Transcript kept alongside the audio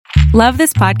Love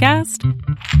this podcast?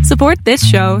 Support this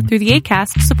show through the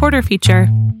Acast supporter feature.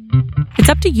 It's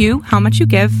up to you how much you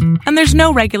give, and there's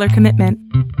no regular commitment.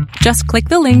 Just click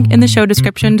the link in the show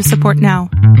description to support now.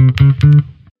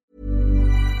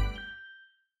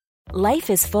 Life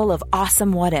is full of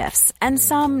awesome what-ifs, and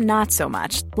some not so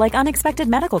much, like unexpected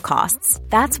medical costs.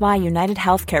 That's why United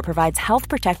Healthcare provides Health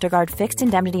Protector Guard fixed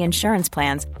indemnity insurance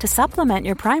plans to supplement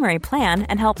your primary plan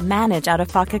and help manage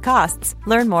out-of-pocket costs.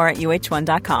 Learn more at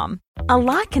uh1.com. A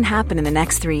lot can happen in the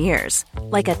next 3 years.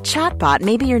 Like a chatbot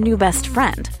may be your new best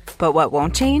friend. But what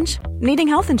won't change? Needing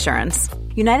health insurance.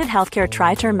 United Healthcare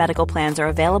Tri-Term Medical Plans are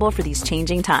available for these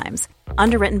changing times.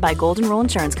 Underwritten by Golden Rule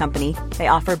Insurance Company, they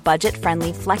offer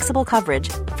budget-friendly, flexible coverage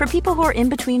for people who are in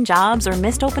between jobs or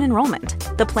missed open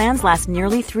enrollment. The plans last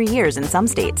nearly 3 years in some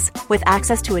states, with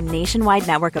access to a nationwide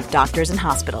network of doctors and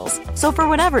hospitals. So for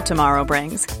whatever tomorrow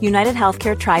brings, United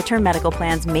Healthcare Tri-Term Medical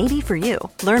Plans may be for you.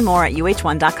 Learn more at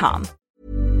uh1.com.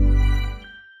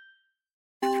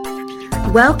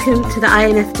 Welcome to the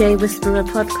INFJ Whisperer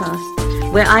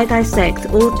podcast, where I dissect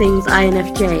all things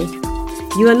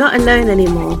INFJ. You are not alone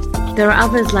anymore. There are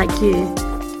others like you.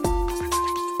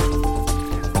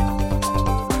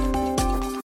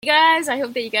 Hey guys, I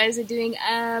hope that you guys are doing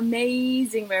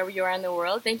amazing wherever you are in the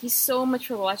world. Thank you so much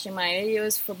for watching my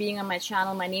videos, for being on my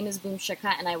channel. My name is Boom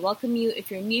Shaka, and I welcome you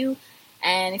if you're new.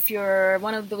 And if you're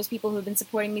one of those people who've been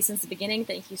supporting me since the beginning,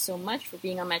 thank you so much for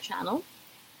being on my channel.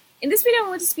 In this video, I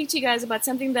want to speak to you guys about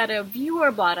something that a viewer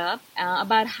brought up,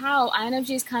 about how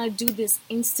INFJs kind of do this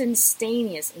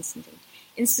instantaneous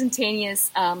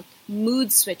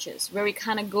mood switches, where we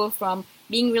kind of go from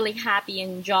being really happy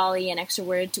and jolly and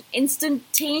extroverted to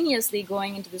instantaneously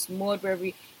going into this mode where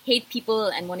we hate people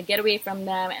and want to get away from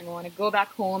them and want to go back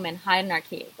home and hide in our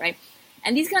cave, right?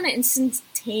 And these kind of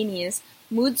instantaneous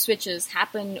mood switches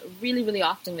happen really, really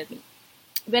often with me.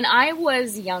 When I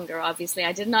was younger, obviously,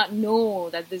 I did not know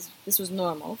that this was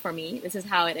normal for me. This is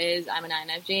how it is. I'm an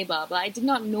INFJ, blah, blah. I did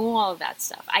not know all of that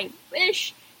stuff. I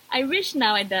wish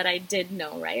now that I did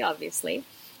know, right? Obviously,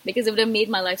 because it would have made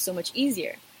my life so much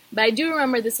easier. But I do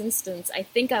remember this instance. I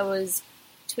think I was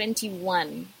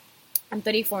 21. I'm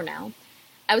 34 now.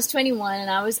 I was 21 and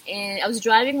I was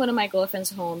driving one of my girlfriends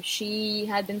home. She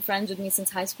had been friends with me since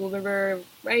high school. We were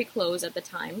very close at the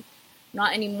time.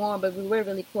 Not anymore, but we were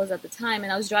really close at the time.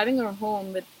 And I was driving her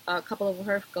home with a couple of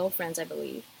her girlfriends, I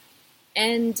believe.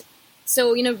 And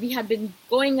so, we had been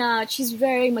going out. She's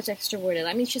very much extroverted.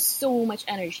 I mean, she has so much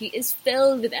energy. She is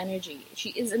filled with energy. She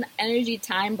is an energy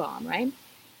time bomb, right?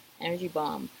 Energy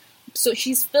bomb. So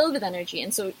she's filled with energy.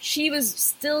 And so she was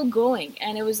still going.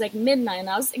 And it was like midnight and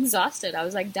I was exhausted. I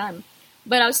was like done.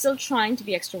 But I was still trying to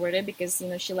be extroverted because,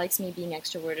 she likes me being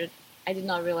extroverted. I did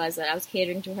not realize that I was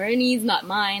catering to her needs, not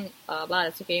mine. Blah,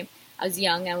 that's okay. I was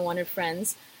young. I wanted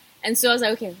friends. And so I was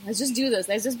like, okay, let's just do this.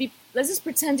 Let's just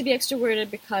pretend to be extroverted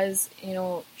because,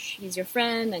 she's your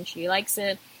friend and she likes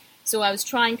it. So I was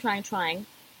trying. And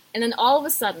then all of a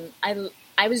sudden,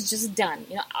 I was just done.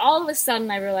 All of a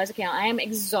sudden I realized, okay, I am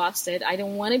exhausted. I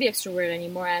don't want to be extroverted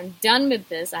anymore. I'm done with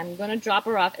this. I'm going to drop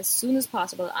her off as soon as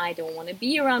possible. I don't want to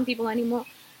be around people anymore.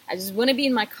 I just want to be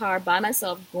in my car by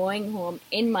myself, going home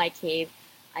in my cave.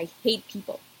 I hate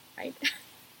people, right?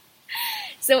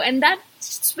 So, and that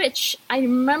switch, I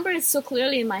remember it so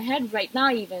clearly in my head right now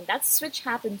even. That switch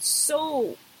happened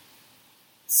so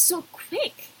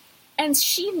quick. And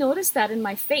she noticed that in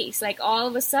my face. Like, all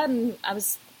of a sudden, I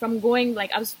was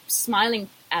smiling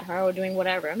at her or doing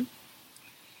whatever.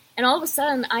 And all of a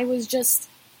sudden, I was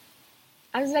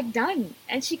like done.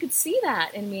 And she could see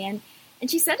that in me. And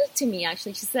she said it to me,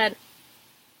 actually. She said,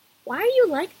 why are you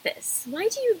like this? Why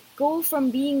do you go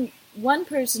from being one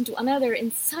person to another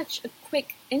in such a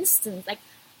quick instant? Like,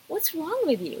 what's wrong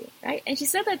with you, right? And she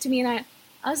said that to me, and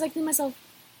I was like to myself,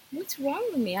 what's wrong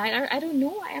with me? I don't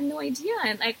know. I have no idea.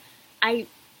 And like, I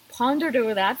pondered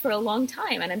over that for a long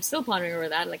time, and I'm still pondering over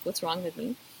that, like, what's wrong with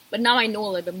me? But now I know a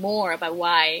little bit more about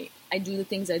why I do the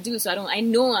things I do. So I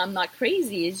know I'm not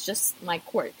crazy. It's just my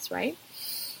quirks, right?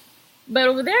 But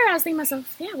over there, I was thinking to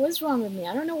myself, yeah, what's wrong with me?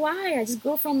 I don't know why. I just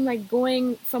go from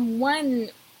going from one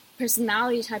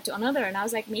personality type to another. And I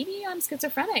was like, maybe I'm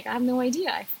schizophrenic. I have no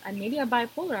idea. Maybe I'm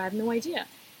bipolar. I have no idea.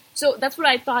 So that's what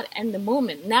I thought in the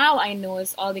moment. Now I know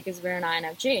it's all because we're an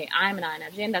INFJ. I'm an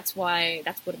INFJ, and that's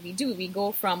what we do. We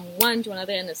go from one to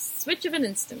another in a switch of an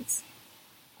instance.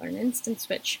 Or an instant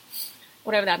switch.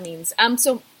 Whatever that means.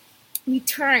 So we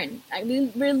turn.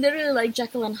 We're literally like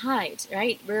Jekyll and Hyde,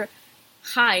 right?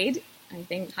 I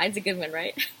think Hyde's a good one,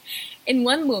 right? In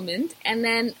one moment, and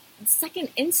then second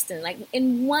instant, like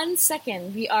in 1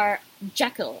 second, we are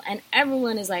Jekyll, and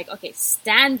everyone is like, okay,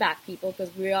 stand back, people,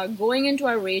 because we are going into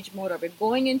our rage mode, or we're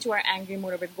going into our angry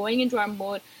mode, or we're going into our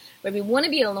mode where we want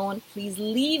to be alone. Please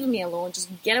leave me alone. Just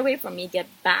get away from me. Get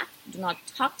back. Do not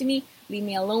talk to me. Leave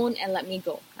me alone and let me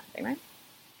go, kind of thing, right?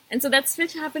 And so that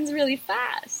switch happens really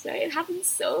fast, right? It happens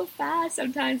so fast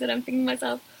sometimes that I'm thinking to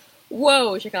myself,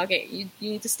 whoa, Shika, okay, you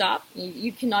need to stop.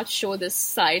 You cannot show this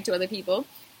side to other people.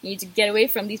 You need to get away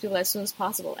from these people as soon as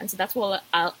possible. And so that's what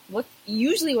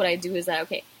usually what I do is that,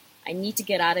 okay, I need to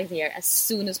get out of here as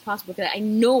soon as possible, because I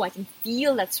know I can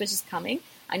feel that switch is coming.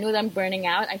 I know that I'm burning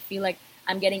out. I feel like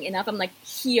I'm getting enough. I'm like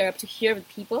up to here with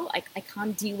people. I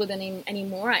can't deal with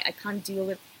anymore. I can't deal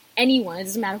with anyone. It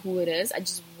doesn't matter who it is. I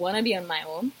just want to be on my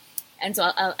own. And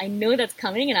so I know that's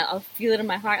coming, and I'll feel it in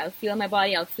my heart. I'll feel it in my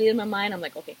body. I'll feel it in my mind. I'm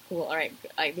like, okay, cool. All right.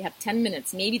 We have 10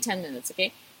 minutes, maybe 10 minutes.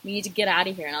 Okay. We need to get out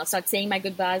of here. And I'll start saying my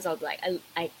goodbyes. I'll be like,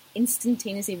 I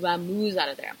instantaneously moves out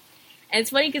of there. And it's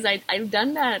funny because I've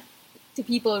done that to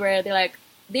people where they're like,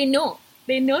 they know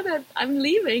that I'm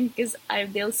leaving because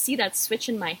they'll see that switch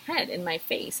in my head, in my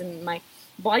face, in my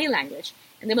body language.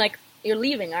 And they're like, you're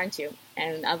leaving, aren't you?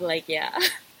 And I'll be like, yeah.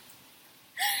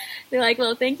 They're like,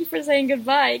 well, thank you for saying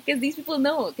goodbye, because these people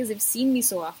know, because they've seen me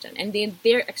so often, and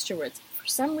they're extroverts. For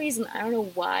some reason, I don't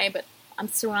know why, but I'm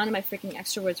surrounded by freaking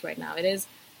extroverts right now. It is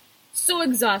so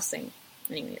exhausting.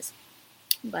 Anyways,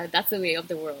 but that's the way of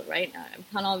the world, right? I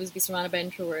can't always be surrounded by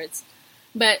introverts.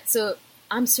 But so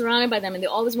I'm surrounded by them, and they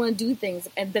always want to do things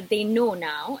that they know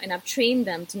now, and I've trained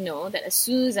them to know that as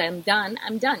soon as I'm done,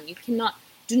 I'm done.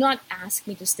 Do not ask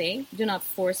me to stay. Do not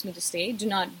force me to stay. Do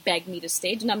not beg me to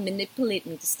stay. Do not manipulate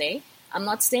me to stay. I'm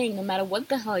not staying no matter what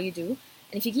the hell you do.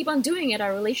 And if you keep on doing it,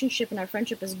 our relationship and our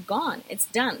friendship is gone. It's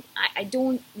done. I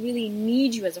don't really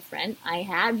need you as a friend. I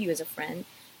have you as a friend.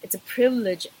 It's a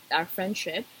privilege, our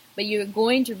friendship. But you're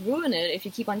going to ruin it if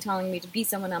you keep on telling me to be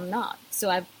someone I'm not. So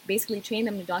I've basically trained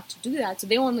them not to do that, so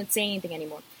they won't say anything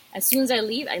anymore. As soon as I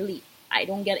leave, I leave. I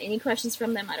don't get any questions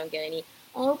from them. I don't get any,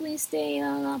 oh, please stay,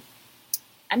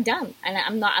 I'm done, and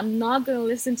I'm not going to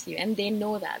listen to you, and they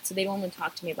know that, so they don't even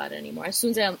talk to me about it anymore. As soon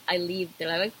as I leave, they're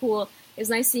like, cool, it was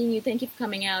nice seeing you, thank you for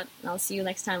coming out, and I'll see you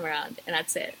next time around, and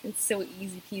that's it. It's so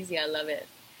easy peasy, I love it.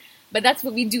 But that's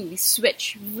what we do, we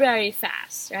switch very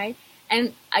fast, right?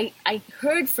 And I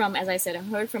heard from, as I said, I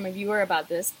heard from a viewer about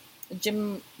this,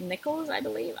 Jim Nichols, I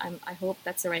believe, I hope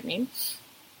that's the right name.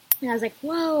 And I was like,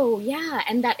 whoa, yeah,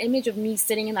 and that image of me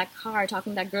sitting in that car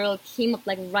talking to that girl came up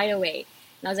like right away.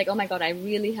 And I was like, oh my God, I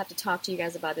really have to talk to you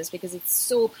guys about this because it's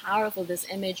so powerful, this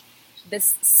image,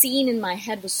 this scene in my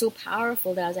head was so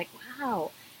powerful that I was like,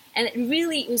 wow. And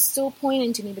it was so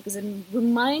poignant to me because it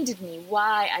reminded me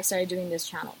why I started doing this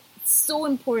channel. It's so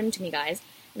important to me, guys.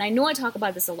 And I know I talk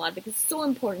about this a lot because it's so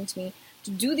important to me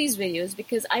to do these videos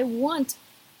because I want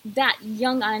that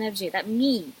young INFJ, that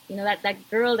me, that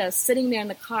girl that was sitting there in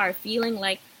the car feeling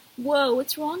like, whoa,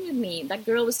 what's wrong with me? That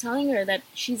girl was telling her that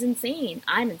she's insane.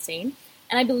 I'm insane.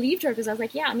 And I believed her because I was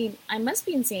like, yeah, I must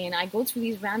be insane. I go through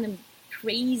these random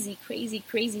crazy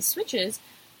switches.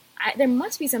 There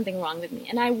must be something wrong with me.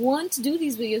 And I want to do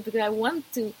these videos because I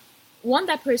want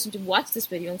that person to watch this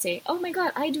video and say, oh my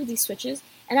God, I do these switches.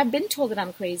 And I've been told that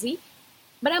I'm crazy,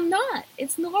 but I'm not.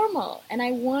 It's normal. And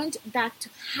I want that to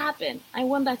happen. I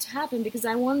want that to happen because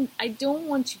I don't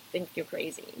want you to think you're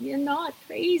crazy. You're not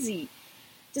crazy.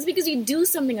 Just because you do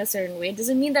something a certain way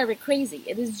doesn't mean that we're crazy.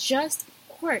 It is just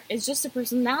quirk. It's just a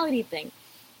personality thing.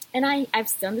 And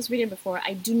I've done this video before.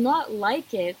 I do not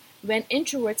like it when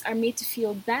introverts are made to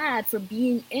feel bad for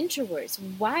being introverts.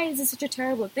 Why is it such a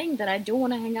terrible thing that I don't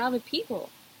want to hang out with people?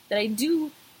 That I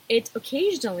do it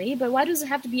occasionally, but why does it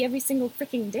have to be every single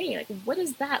freaking day? Like, what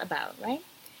is that about, right?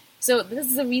 So this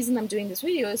is the reason I'm doing this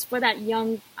video, is for that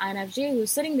young INFJ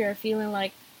who's sitting there feeling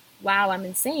like, wow, I'm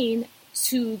insane,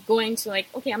 to going to like,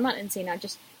 okay, I'm not insane now,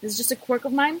 this is just a quirk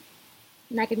of mine,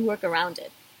 and I can work around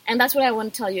it. And that's what I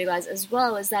want to tell you guys as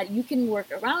well, is that you can work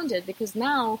around it, because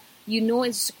now you know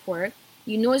it's just a quirk,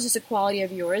 you know it's just a quality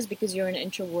of yours because you're an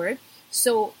introvert.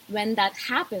 So when that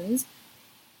happens,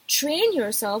 train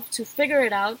yourself to figure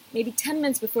it out maybe 10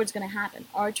 minutes before it's going to happen,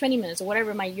 or 20 minutes, or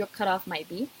whatever your cutoff might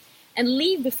be, and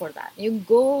leave before that. You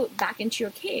go back into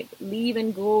your cave, leave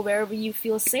and go wherever you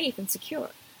feel safe and secure.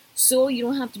 So you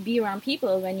don't have to be around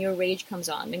people when your rage comes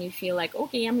on, when you feel like,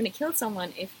 okay, I'm going to kill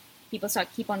someone if people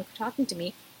keep on talking to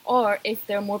me, or if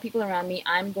there are more people around me,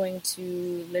 I'm going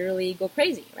to literally go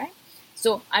crazy, right?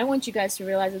 So I want you guys to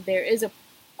realize that there is a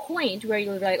point where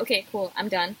you'll be like, okay, cool, I'm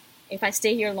done. If I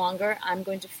stay here longer, I'm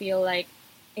going to feel like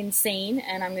insane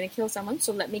and I'm going to kill someone,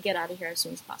 so let me get out of here as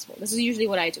soon as possible. This is usually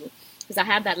what I do, because I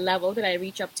have that level that I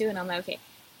reach up to, and I'm like, okay,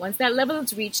 Once that level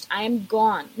is reached, I am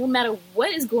gone. No matter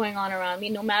what is going on around me,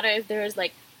 no matter if there's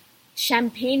like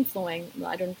champagne flowing,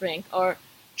 well, I don't drink, or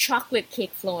chocolate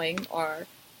cake flowing, or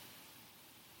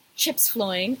chips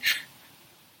flowing,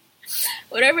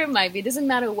 whatever it might be, it doesn't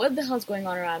matter what the hell's going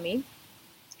on around me.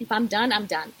 If I'm done, I'm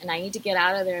done. And I need to get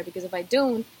out of there, because if I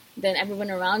don't, then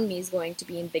everyone around me is going to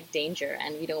be in big danger,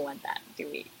 and we don't want that, do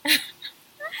we?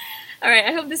 Alright,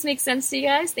 I hope this makes sense to you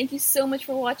guys. Thank you so much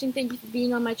for watching. Thank you for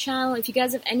being on my channel. If you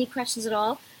guys have any questions at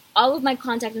all of my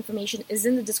contact information is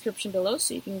in the description below,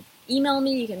 so you can email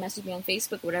me, you can message me on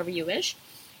Facebook, whatever you wish.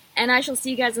 And I shall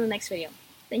see you guys in the next video.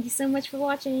 Thank you so much for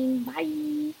watching.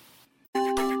 Bye!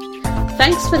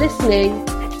 Thanks for listening.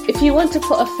 If you want to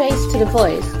put a face to the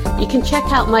voice, you can check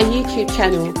out my YouTube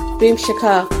channel, Boom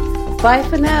Shikar. Bye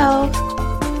for now.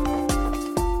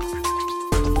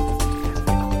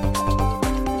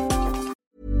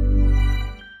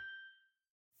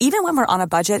 Even when we're on a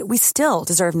budget, we still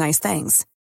deserve nice things.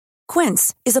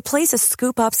 Quince is a place to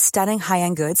scoop up stunning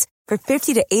high-end goods for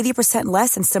 50 to 80%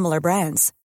 less than similar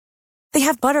brands. They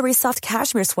have buttery soft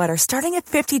cashmere sweaters starting at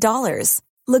 $50,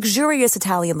 luxurious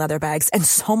Italian leather bags, and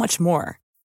so much more.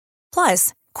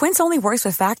 Plus, Quince only works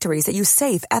with factories that use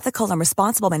safe, ethical, and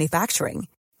responsible manufacturing.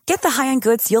 Get the high-end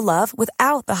goods you'll love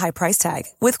without the high price tag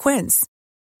with Quince.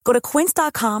 Go to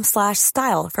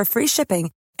quince.com/style for free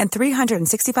shipping and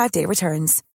 365-day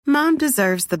returns. Mom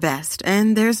deserves the best,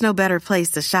 and there's no better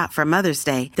place to shop for Mother's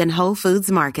Day than Whole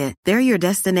Foods Market. They're your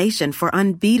destination for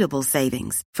unbeatable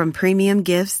savings, from premium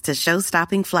gifts to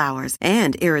show-stopping flowers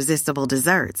and irresistible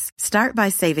desserts. Start by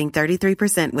saving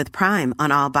 33% with Prime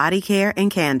on all body care and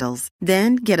candles.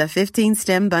 Then get a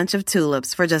 15-stem bunch of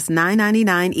tulips for just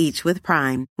 $9.99 each with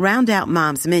Prime. Round out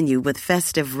Mom's menu with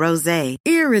festive rosé,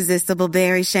 irresistible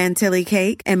berry chantilly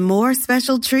cake, and more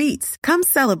special treats. Come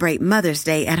celebrate Mother's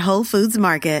Day at Whole Foods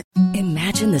Market.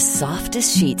 Imagine the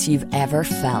softest sheets you've ever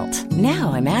felt.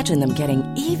 Now imagine them getting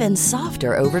even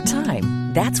softer over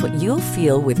time. That's what you'll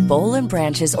feel with Boll &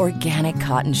 Branch's organic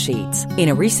cotton sheets. In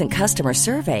a recent customer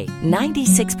survey,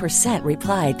 96%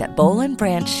 replied that Boll &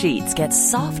 Branch sheets get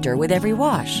softer with every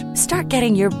wash. Start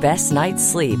getting your best night's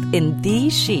sleep in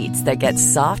these sheets that get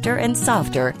softer and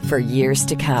softer for years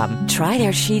to come. Try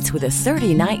their sheets with a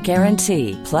 30-night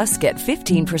guarantee. Plus, get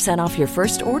 15% off your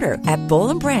first order at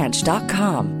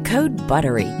bollandbranch.com. Code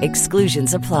BUTTERY.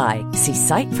 Exclusions apply. See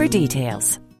site for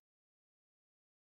details.